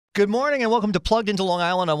Good morning and welcome to Plugged into Long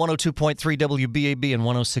Island on 102.3 WBAB and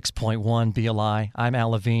 106.1 BLI. I'm Al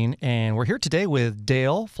Levine, and we're here today with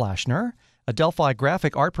Dale Flashner, Adelphi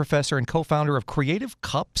graphic art professor and co-founder of Creative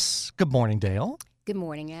Cups. Good morning, Dale. Good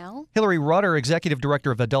morning, Al. Hillary Rutter, executive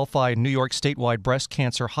director of Adelphi New York Statewide Breast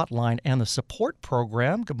Cancer Hotline and the Support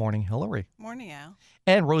Program. Good morning, Hillary. Morning, Al.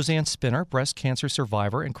 And Rosann Spinner, breast cancer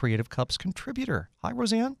survivor and Creative Cups contributor. Hi,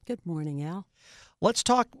 Rosann. Good morning, Al. Let's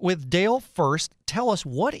talk with Dale first. Tell us,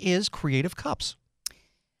 what is Creative Cups?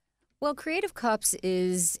 Well, Creative Cups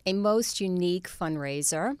is a most unique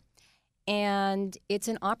fundraiser, and it's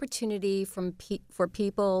an opportunity for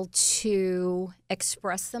people to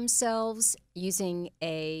express themselves using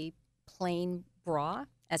a plain bra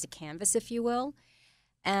as a canvas, if you will,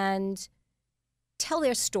 and tell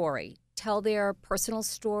their story, tell their personal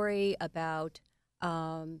story about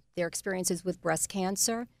their experiences with breast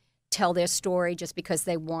cancer, tell their story just because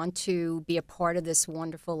they want to be a part of this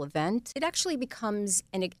wonderful event. It actually becomes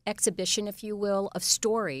an exhibition, if you will, of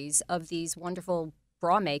stories of these wonderful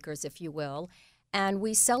bra makers, if you will, and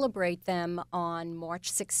we celebrate them on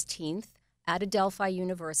March 16th at Adelphi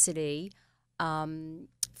University from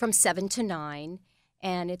 7 to 9,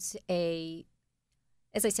 and it's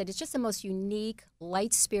as I said, it's just the most unique,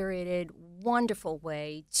 light-spirited, wonderful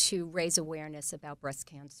way to raise awareness about breast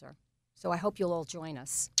cancer. So I hope you'll all join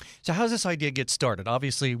us. So how does this idea get started?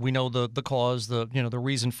 Obviously, we know the cause, the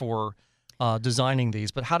reason for designing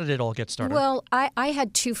these, but how did it all get started? Well, I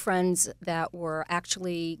had two friends that were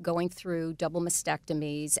actually going through double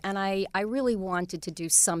mastectomies, and I really wanted to do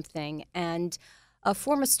something. And a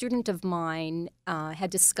former student of mine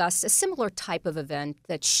had discussed a similar type of event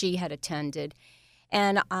that she had attended.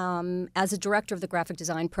 And as a director of the graphic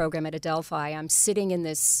design program at Adelphi, I'm sitting in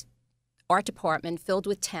this art department filled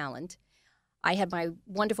with talent. I had my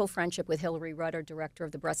wonderful friendship with Hillary Rutter, director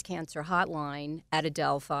of the Breast Cancer Hotline at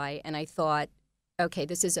Adelphi, and I thought, okay,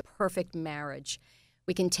 this is a perfect marriage.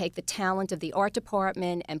 We can take the talent of the art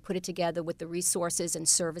department and put it together with the resources and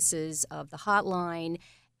services of the hotline,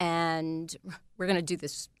 and we're going to do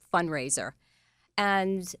this fundraiser.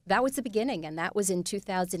 And that was the beginning, and that was in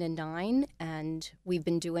 2009, and we've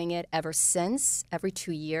been doing it ever since, every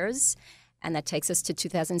 2 years, and that takes us to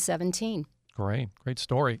 2017. Great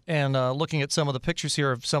story. And looking at some of the pictures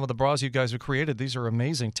here of some of the bras you guys have created, these are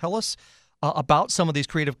amazing. Tell us about some of these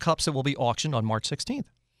Creative Cups that will be auctioned on March 16th.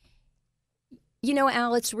 You know,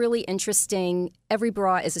 Al, it's really interesting. Every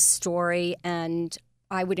bra is a story, and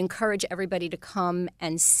I would encourage everybody to come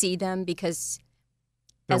and see them because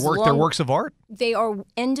they're works of art? They are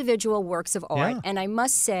individual works of art. Yeah. And I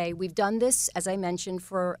must say, we've done this, as I mentioned,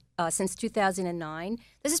 for since 2009.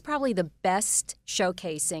 This is probably the best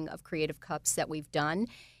showcasing of Creative Cups that we've done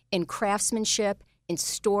in craftsmanship, in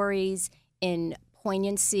stories, in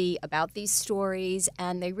poignancy about these stories,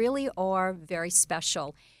 and they really are very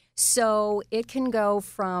special. So it can go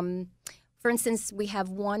from, for instance, we have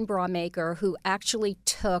one bra maker who actually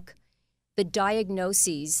took the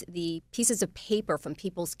diagnoses, the pieces of paper from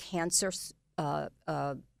people's cancer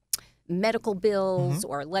medical bills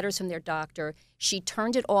or letters from their doctor. She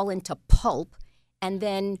turned it all into pulp and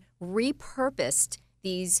then repurposed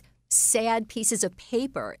these sad pieces of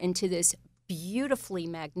paper into this beautifully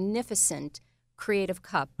magnificent Creative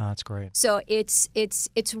Cup. Oh, that's great. So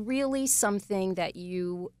it's really something that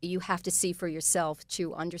you have to see for yourself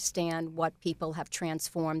to understand what people have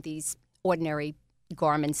transformed these ordinary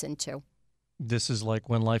garments into. This is like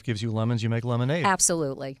when life gives you lemons, you make lemonade.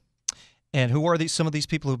 Absolutely. And who are some of these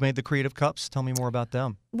people who've made the Creative Cups? Tell me more about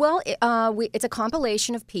them. Well, it's a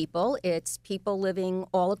compilation of people. It's people living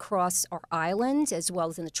all across our island as well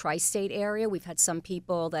as in the tri-state area. We've had some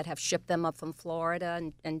people that have shipped them up from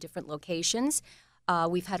Florida and different locations.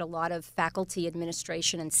 We've had a lot of faculty,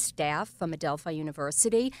 administration, and staff from Adelphi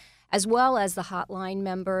University, as well as the hotline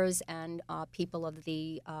members and people of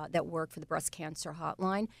that work for the breast cancer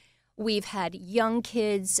hotline. We've had young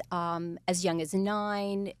kids as young as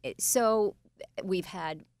 9. So we've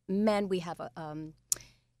had men. We have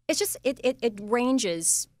it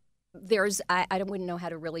ranges. I wouldn't know how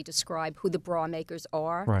to really describe who the bra makers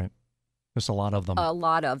are. Right. There's a lot of them. A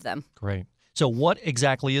lot of them. Great. So what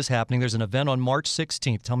exactly is happening? There's an event on March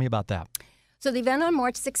 16th. Tell me about that. So the event on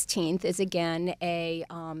March 16th is, again, a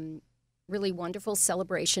really wonderful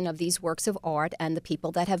celebration of these works of art and the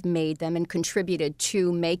people that have made them and contributed to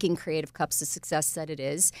making Creative Cups the success that it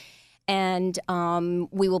is. And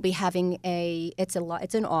we will be having it's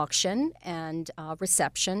an auction and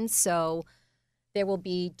reception. So there will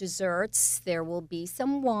be desserts, there will be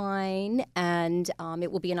some wine, and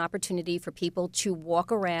it will be an opportunity for people to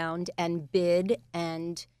walk around and bid.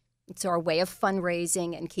 And it's our way of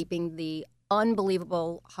fundraising and keeping the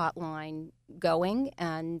unbelievable hotline going,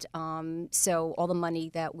 and so all the money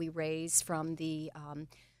that we raise from the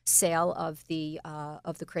sale of the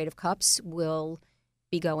Creative Cups will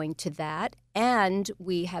be going to that. And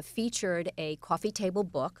we have featured a coffee table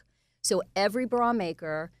book. So every bra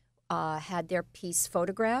maker had their piece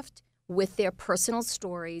photographed with their personal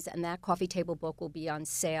stories, and that coffee table book will be on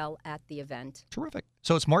sale at the event. Terrific.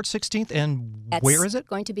 So it's March 16th, and where is it? It's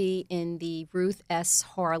going to be in the Ruth S.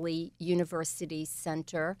 Harley University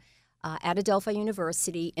Center at Adelphi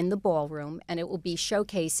University in the ballroom, and it will be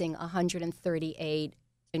showcasing 138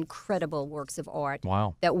 incredible works of art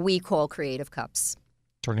that we call Creative Cups.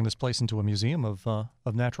 Turning this place into a museum of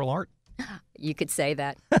natural art. You could say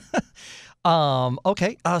that.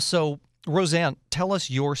 Okay, so Rosann, tell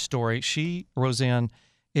us your story. Rosann,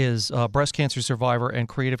 is a breast cancer survivor and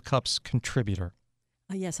Creative Cups contributor.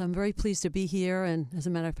 Yes, I'm very pleased to be here, and as a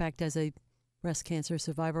matter of fact, as a breast cancer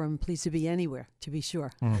survivor, I'm pleased to be anywhere, to be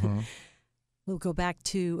sure. Mm-hmm. We'll go back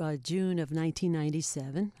to June of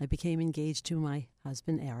 1997. I became engaged to my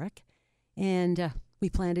husband, Eric, and we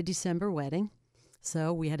planned a December wedding.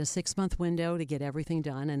 So we had a 6-month window to get everything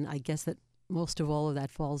done, and I guess that most of all of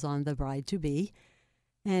that falls on the bride-to-be.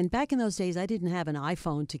 And back in those days, I didn't have an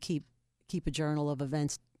iPhone to keep a journal of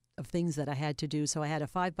events, of things that I had to do. So I had a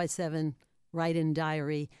 5x7 write-in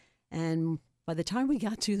diary, and by the time we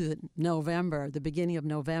got to the beginning of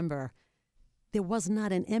November, there was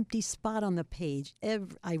not an empty spot on the page.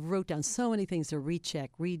 I wrote down so many things to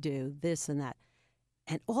recheck, redo, this and that.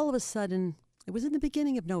 And all of a sudden, it was in the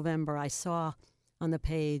beginning of November, I saw on the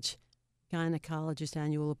page, gynecologist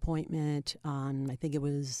annual appointment on, I think it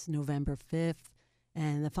was November 5th,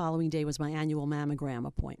 and the following day was my annual mammogram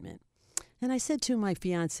appointment. And I said to my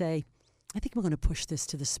fiancé, I think we're going to push this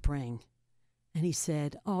to the spring. And he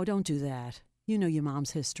said, oh, don't do that. You know your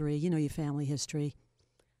mom's history. You know your family history.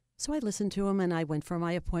 So I listened to him, and I went for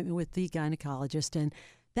my appointment with the gynecologist, and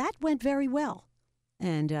that went very well.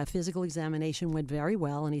 And physical examination went very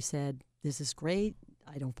well, and he said, this is great.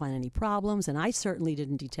 I don't find any problems, and I certainly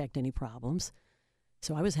didn't detect any problems.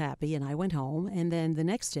 So I was happy, and I went home, and then the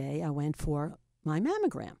next day I went for my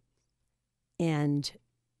mammogram. And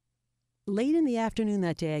late in the afternoon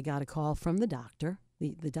that day, I got a call from the doctor,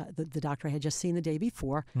 the doctor I had just seen the day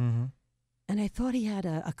before, mm-hmm. and I thought he had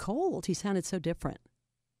a cold. He sounded so different.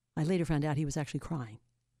 I later found out he was actually crying.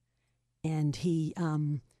 And he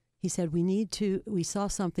said, we saw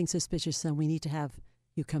something suspicious, and we need to have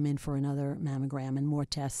you come in for another mammogram and more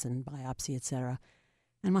tests and biopsy, etc.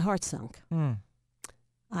 And my heart sunk.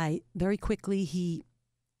 I very quickly, he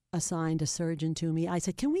assigned a surgeon to me. I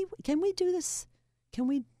said, can we do this? Can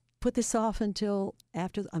we put this off until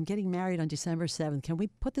after I'm getting married on December 7th? Can we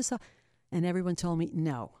put this off? And everyone told me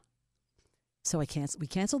no. So we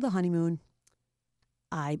canceled the honeymoon.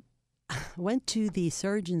 I went to the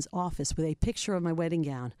surgeon's office with a picture of my wedding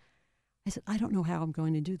gown. I said, I don't know how I'm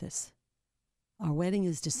going to do this. Our wedding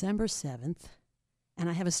is December 7th, and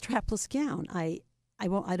I have a strapless gown. I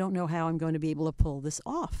don't know how I'm going to be able to pull this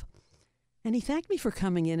off. And he thanked me for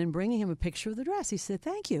coming in and bringing him a picture of the dress. He said,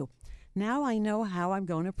 thank you. Now I know how I'm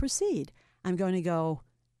going to proceed. I'm going to go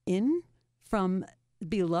in from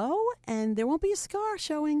below, and there won't be a scar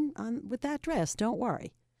showing with that dress. Don't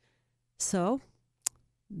worry. So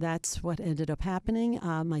that's what ended up happening.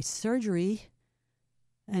 My surgery,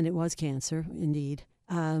 and it was cancer, indeed,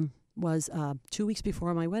 was 2 weeks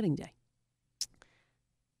before my wedding day.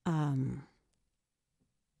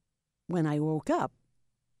 When I woke up,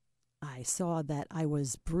 I saw that I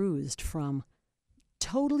was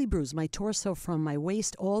totally bruised, my torso from my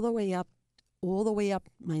waist all the way up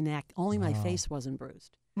my neck. Only my face wasn't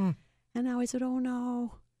bruised. And now I said, oh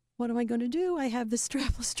no, what am I going to do? I have this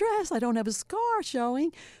strapless dress. I don't have a scar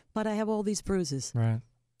showing, but I have all these bruises. Right.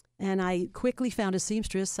 And I quickly found a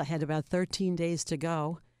seamstress. I had about 13 days to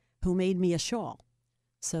go, who made me a shawl.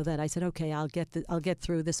 So that I said, okay, I'll get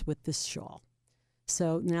through this with this shawl.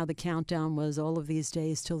 So now the countdown was all of these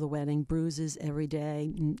days till the wedding, bruises every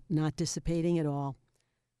day, not dissipating at all,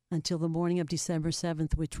 until the morning of December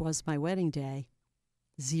 7th, which was my wedding day,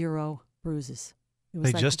 0 bruises. It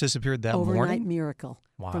was they just disappeared that morning? Overnight miracle.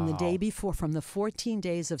 Wow. From the day before, from the 14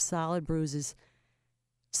 days of solid bruises.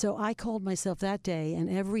 So I called myself that day, and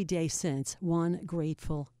every day since, one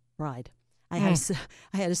grateful bride. I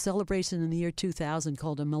had a celebration in the year 2000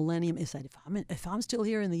 called a Millennium. I said, if I'm still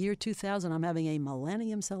here in the year 2000, I'm having a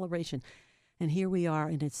Millennium celebration. And here we are,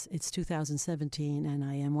 and it's 2017, and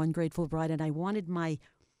I am one grateful bride. And I wanted my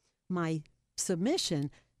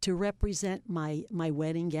submission to represent my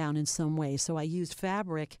wedding gown in some way. So I used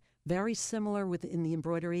fabric very similar in the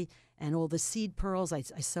embroidery and all the seed pearls. I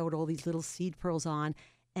sewed all these little seed pearls on.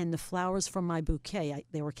 And the flowers from my bouquet,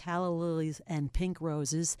 they were calla lilies and pink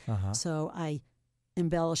roses. So I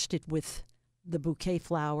embellished it with the bouquet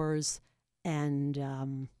flowers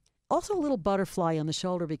and also a little butterfly on the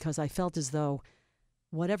shoulder because I felt as though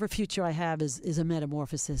whatever future I have is a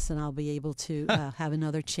metamorphosis and I'll be able to have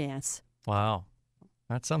another chance. Wow.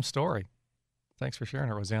 That's some story. Thanks for sharing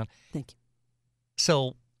it, Rosann. Thank you.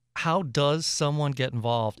 So how does someone get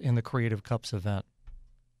involved in the Creative Cups event?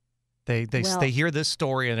 They hear this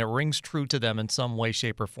story and it rings true to them in some way,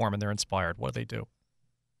 shape, or form, and they're inspired. What do they do?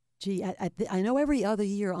 Gee, I know every other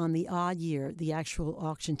year on the odd year the actual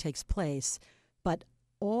auction takes place, but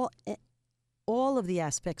all of the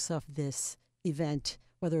aspects of this event,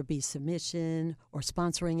 whether it be submission or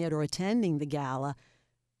sponsoring it or attending the gala,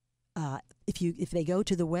 if they go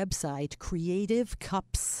to the website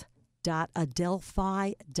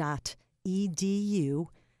creativecups.adelphi.edu,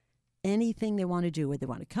 anything they want to do, whether they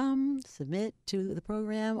want to come, submit to the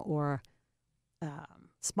program, or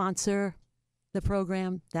sponsor the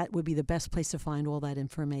program, that would be the best place to find all that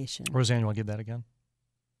information. Rosann, you want to give that again?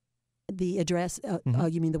 The address,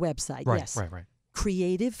 you mean the website? Right, yes. right.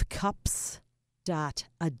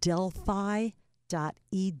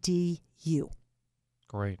 creativecups.adelphi.edu.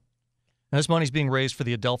 Great. Now, this money is being raised for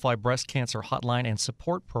the Adelphi Breast Cancer Hotline and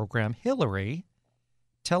Support Program. Hillary,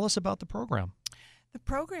 tell us about the program. The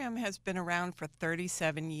program has been around for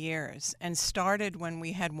 37 years and started when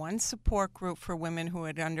we had one support group for women who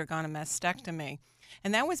had undergone a mastectomy.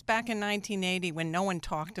 And that was back in 1980 when no one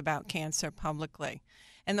talked about cancer publicly.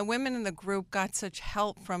 And the women in the group got such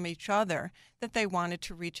help from each other that they wanted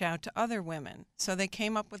to reach out to other women. So they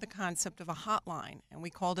came up with the concept of a hotline, and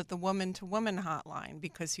we called it the Woman-to-Woman Hotline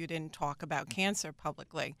because you didn't talk about cancer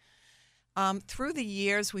publicly. Through the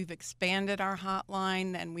years, we've expanded our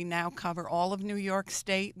hotline, and we now cover all of New York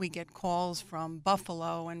State. We get calls from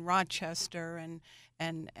Buffalo and Rochester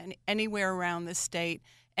and anywhere around the state,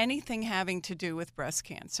 anything having to do with breast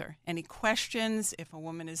cancer. Any questions, if a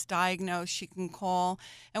woman is diagnosed, she can call.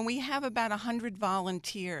 And we have about 100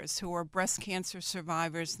 volunteers who are breast cancer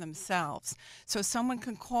survivors themselves. So someone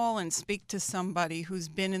can call and speak to somebody who's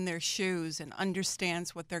been in their shoes and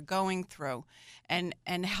understands what they're going through and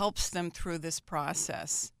helps them through this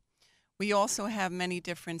process. We also have many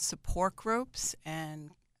different support groups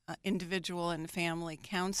and individual and family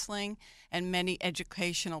counseling, and many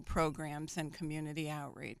educational programs and community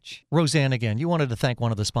outreach. Rosann, again, you wanted to thank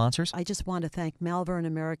one of the sponsors. I just want to thank Malvern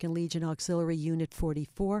American Legion Auxiliary Unit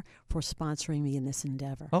 44 for sponsoring me in this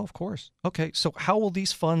endeavor. Oh, of course. Okay, so how will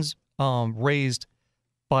these funds raised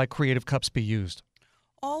by Creative Cups be used?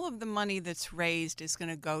 All of the money that's raised is going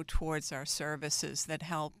to go towards our services that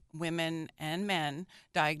help women and men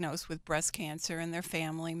diagnosed with breast cancer and their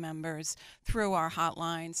family members through our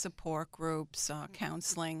hotline, support groups,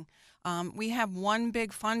 counseling. We have one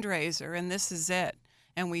big fundraiser, and this is it.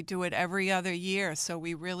 And we do it every other year, so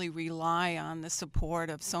we really rely on the support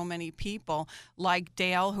of so many people, like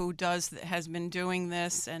Dale, who has been doing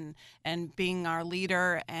this and being our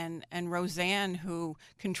leader, and Rosann, who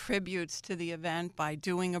contributes to the event by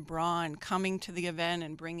doing a bra and coming to the event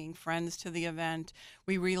and bringing friends to the event.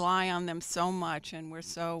 We rely on them so much, and we're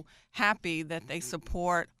so happy that they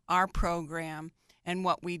support our program and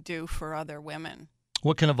what we do for other women.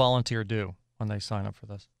 What can a volunteer do when they sign up for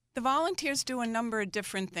this? The volunteers do a number of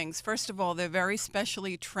different things. First of all, they're very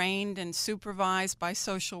specially trained and supervised by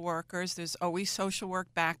social workers. There's always social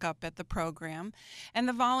work backup at the program. And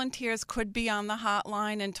the volunteers could be on the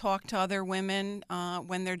hotline and talk to other women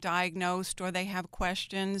when they're diagnosed or they have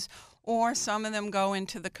questions. Or some of them go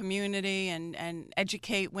into the community and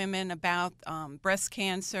educate women about breast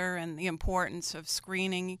cancer and the importance of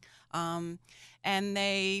screening. And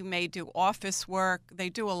they may do office work. They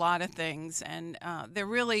do a lot of things, and they're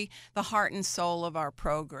really the heart and soul of our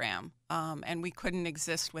program, and we couldn't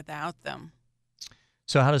exist without them.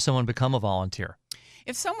 So how does someone become a volunteer?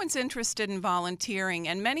 If someone's interested in volunteering,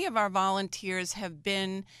 and many of our volunteers have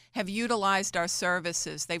utilized our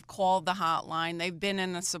services, they've called the hotline, they've been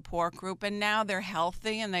in a support group, and now they're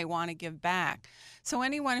healthy and they want to give back. So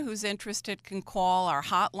anyone who's interested can call our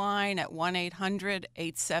hotline at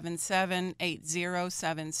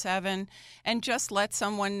 1-800-877-8077 and just let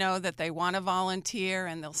someone know that they want to volunteer,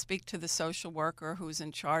 and they'll speak to the social worker who's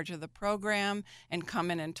in charge of the program and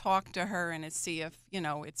come in and talk to her and see if,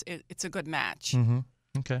 it's a good match. Mm-hmm.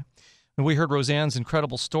 Okay. And we heard Rosann's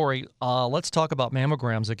incredible story. Let's talk about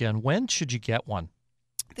mammograms again. When should you get one?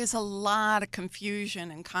 There's a lot of confusion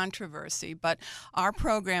and controversy, but our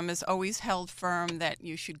program has always held firm that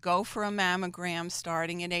you should go for a mammogram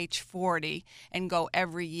starting at age 40 and go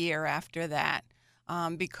every year after that.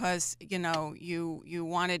 because you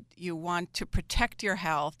want to protect your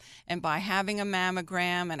health, and by having a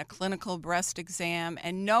mammogram and a clinical breast exam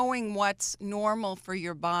and knowing what's normal for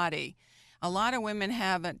your body. A lot of women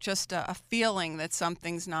have just a feeling that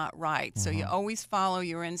something's not right. So you always follow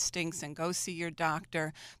your instincts and go see your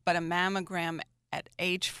doctor, but a mammogram at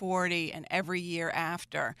age 40 and every year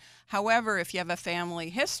after. However, if you have a family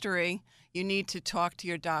history, you need to talk to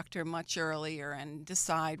your doctor much earlier and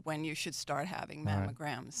decide when you should start having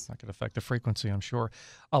mammograms. That could affect the frequency, I'm sure.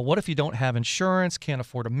 What if you don't have insurance, can't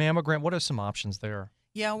afford a mammogram? What are some options there?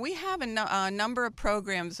 Yeah, we have a number of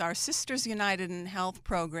programs. Our Sisters United in Health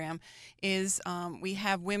program is we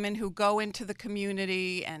have women who go into the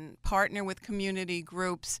community and partner with community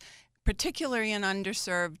groups, particularly in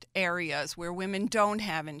underserved areas where women don't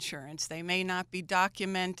have insurance. They may not be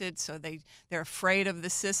documented, so they're afraid of the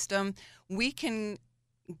system. We can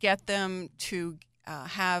get them to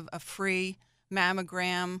have a free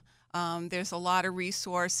mammogram. There's a lot of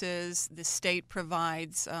resources. The state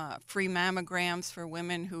provides free mammograms for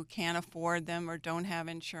women who can't afford them or don't have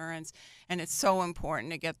insurance, and it's so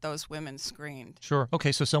important to get those women screened. Sure.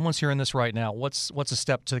 Okay, so someone's hearing this right now. What's a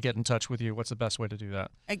step to get in touch with you? What's the best way to do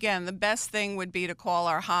that? Again, the best thing would be to call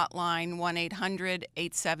our hotline,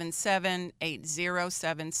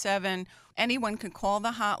 1-800-877-8077. Anyone can call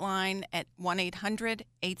the hotline at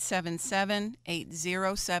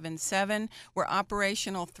 1-800-877-8077. We're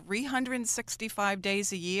operational 365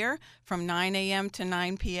 days a year from 9 a.m. to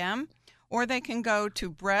 9 p.m. Or they can go to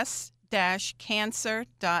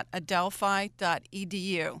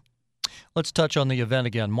breast-cancer.adelphi.edu. Let's touch on the event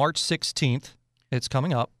again. March 16th, it's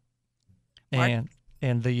coming up. And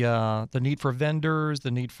the need for vendors, the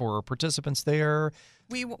need for participants there.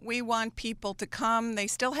 We want people to come. They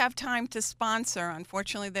still have time to sponsor.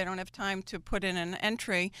 Unfortunately, they don't have time to put in an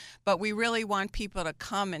entry, but we really want people to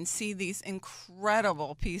come and see these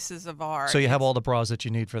incredible pieces of art. So you have all the bras that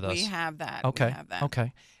you need for this? We have that. Okay. We have that.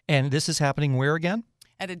 Okay. And this is happening where again?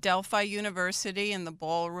 At Adelphi University in the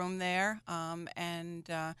ballroom there. And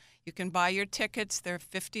you can buy your tickets. They're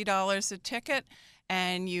 $50 a ticket.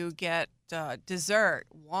 And you get dessert,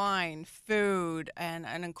 wine, food, and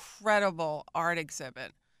an incredible art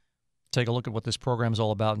exhibit. Take a look at what this program is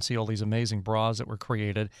all about and see all these amazing bras that were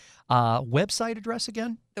created. Website address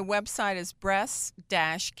again? The website is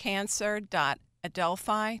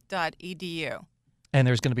breast-cancer.adelphi.edu. And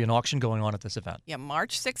there's going to be an auction going on at this event. Yeah,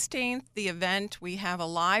 March 16th, the event. We have a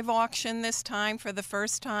live auction this time for the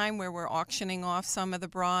first time where we're auctioning off some of the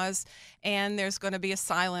bras. And there's going to be a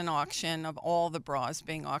silent auction of all the bras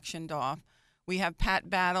being auctioned off. We have Pat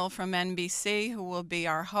Battle from NBC, who will be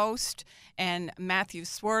our host, and Matthew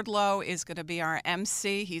Swerdlow is going to be our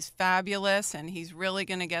MC. He's fabulous, and he's really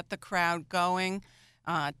going to get the crowd going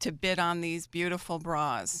to bid on these beautiful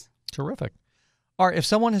bras. Terrific. All right, if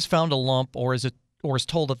someone has found a lump or is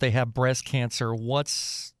told that they have breast cancer, what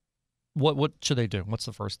should they do? What's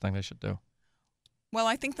the first thing they should do? Well,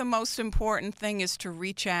 I think the most important thing is to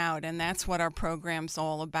reach out, and that's what our program's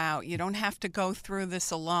all about. You don't have to go through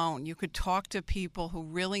this alone. You could talk to people who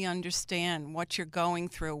really understand what you're going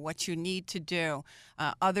through, what you need to do,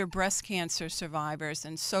 other breast cancer survivors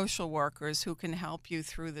and social workers who can help you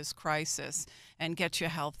through this crisis and get you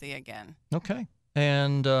healthy again. Okay.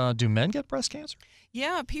 And do men get breast cancer?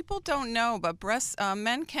 Yeah, people don't know, but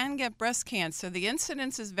men can get breast cancer. The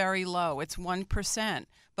incidence is very low. It's 1%.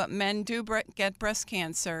 But men do get breast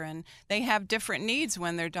cancer, and they have different needs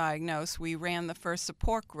when they're diagnosed. We ran the first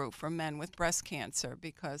support group for men with breast cancer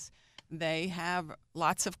because they have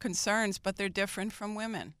lots of concerns, but they're different from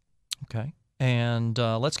women. Okay. And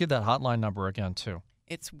let's give that hotline number again, too.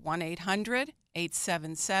 It's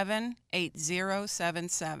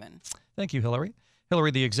 1-800-877-8077. Thank you, Hillary.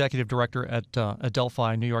 Hillary, the Executive Director at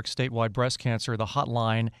Adelphi, New York Statewide Breast Cancer, the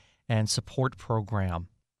Hotline and Support Program.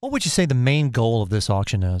 What would you say the main goal of this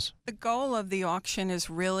auction is? The goal of the auction is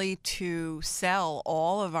really to sell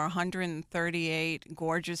all of our 138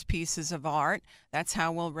 gorgeous pieces of art. That's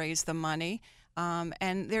how we'll raise the money.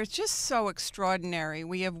 And they're just so extraordinary.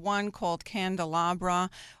 We have one called Candelabra.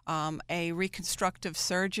 A reconstructive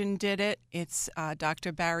surgeon did it. It's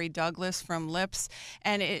Dr. Barry Douglas from Lips.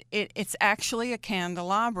 And it's actually a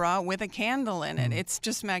candelabra with a candle in it. It's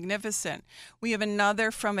just magnificent. We have another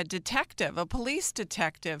from a detective, a police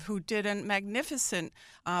detective, who did a magnificent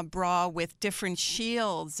bra with different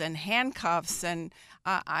shields and handcuffs. And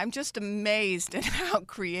I'm just amazed at how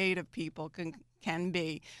creative people can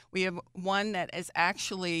be. We have one that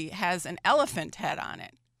actually has an elephant head on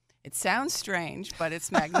it. It sounds strange, but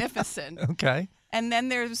it's magnificent. Okay. And then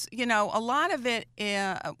there's, a lot of it,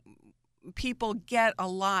 people get a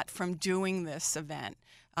lot from doing this event.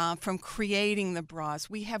 from creating the bras.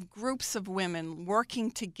 We have groups of women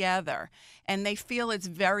working together, and they feel it's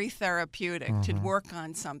very therapeutic to work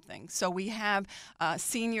on something. So we have a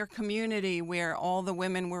senior community where all the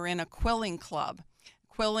women were in a quilling club.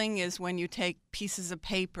 Quilling is when you take pieces of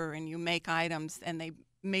paper and you make items, and they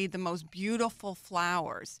made the most beautiful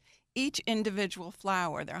flowers. Each individual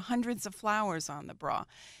flower, there are hundreds of flowers on the bra,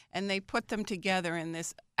 and they put them together in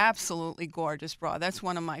this absolutely gorgeous bra. That's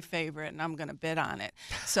one of my favorite, and I'm going to bid on it.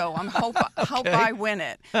 So hope I win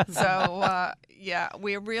it. So, yeah,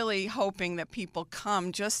 we're really hoping that people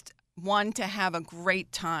come just, one, to have a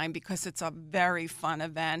great time because it's a very fun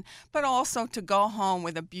event, but also to go home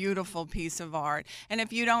with a beautiful piece of art. And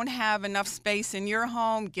if you don't have enough space in your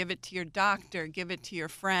home, give it to your doctor, give it to your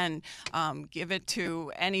friend, give it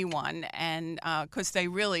to anyone, and because they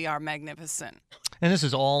really are magnificent. And this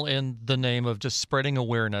is all in the name of just spreading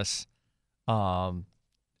awareness and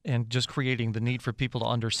just creating the need for people to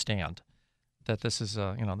understand that this is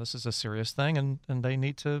a serious thing, and they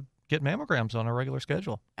need to get mammograms on a regular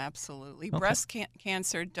schedule. Absolutely. Okay. Breast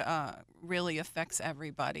cancer really affects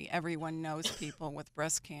everybody. Everyone knows people with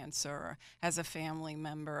breast cancer or has a family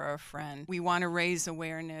member or a friend. We want to raise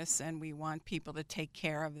awareness, and we want people to take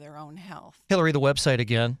care of their own health. Hillary, the website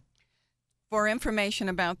again. For information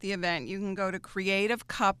about the event, you can go to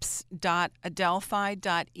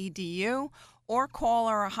creativecups.adelphi.edu or call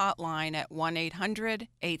our hotline at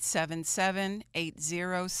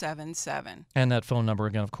 1-800-877-8077. And that phone number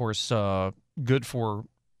again, of course, good for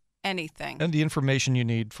anything. And the information you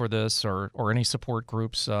need for this or any support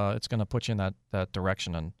groups, it's going to put you in that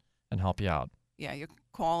direction and help you out. Yeah, you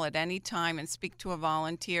call at any time and speak to a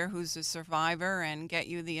volunteer who's a survivor and get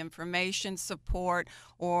you the information, support,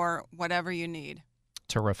 or whatever you need.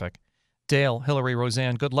 Terrific. Dale, Hillary,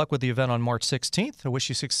 Rosann, good luck with the event on March 16th. I wish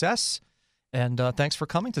you success. And thanks for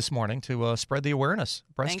coming this morning to spread the awareness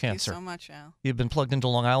of breast cancer. Thank you so much, Al. You've been plugged into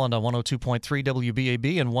Long Island on 102.3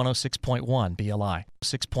 WBAB and 106.1 BLI.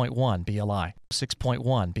 6.1 BLI.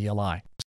 6.1 BLI.